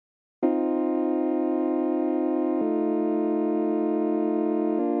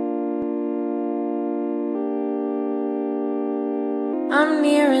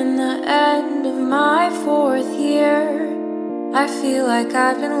in the end of my 4th year. I feel like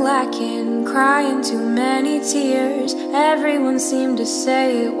I've been lacking, crying too many tears. Everyone seemed to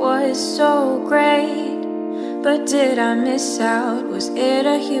say it was so great, but did I miss out? Was it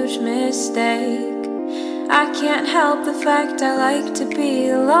a huge mistake? I can't help the fact I like to be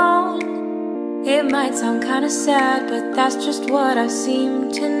alone. It might sound kinda sad, but that's just what I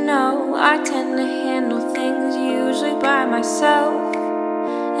seem to know. I tend to handle things usually by myself,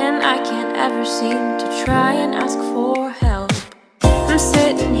 and I can't ever seem to try and ask for help. I'm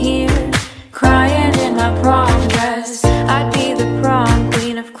sitting here, crying in my prom dress. I'd be the prom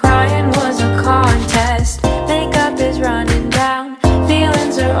queen if crying was a contest. Makeup is running down,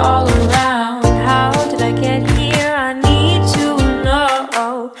 feelings are all around. How did I get here? I need to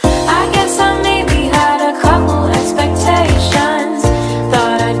know. I guess I maybe had a couple expectations,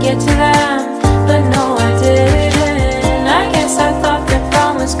 thought I'd get to them, but no I didn't. I guess I thought that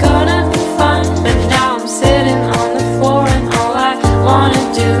prom was gonna be fun, but now I'm sitting on the floor and all I wanna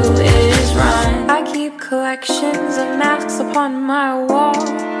do is run. I keep collections of masks upon my wall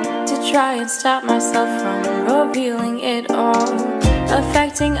to try and stop myself from revealing it all.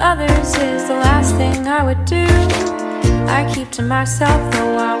 Affecting others is the last thing I would do. I keep to myself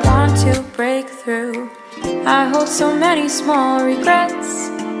though I want to break through. I hold so many small regrets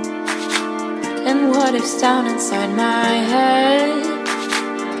and what ifs down inside my head.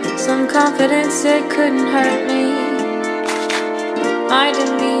 Some confidence, it couldn't hurt me. My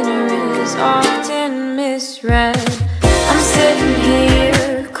demeanor is often misread. I'm sitting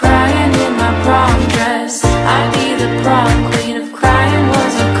here, crying in my prom dress. I'd be the prom queen if crying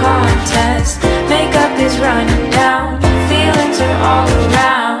was a contest. Makeup is running down, feelings are all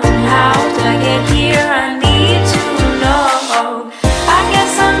around. How did I get here? I need to know. I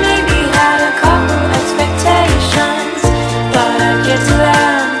guess I maybe had a couple expectations, thought I'd get to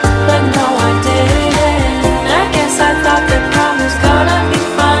them, but no I didn't. I guess I thought that prom was gonna be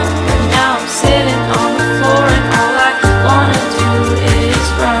fun, but now I'm sitting on the floor and all I wanna do is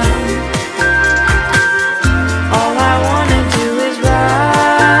run. All I wanna do is run.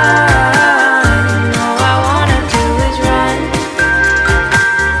 All I wanna do is run.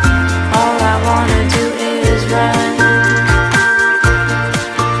 All I wanna do is run.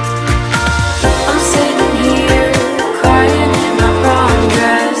 I'm sitting here, crying in my prom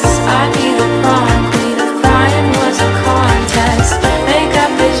dress. I'd be the prom queen if crying was a contest.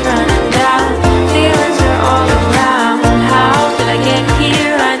 Makeup is running down, feelings are all around. How did I get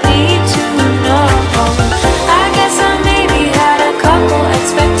here? I need to know. I guess I maybe had a couple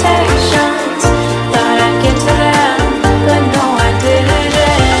expectations, thought I'd get to them, but no I didn't.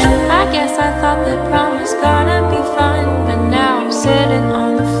 I guess I thought that prom was gonna be fun, but now I'm sitting on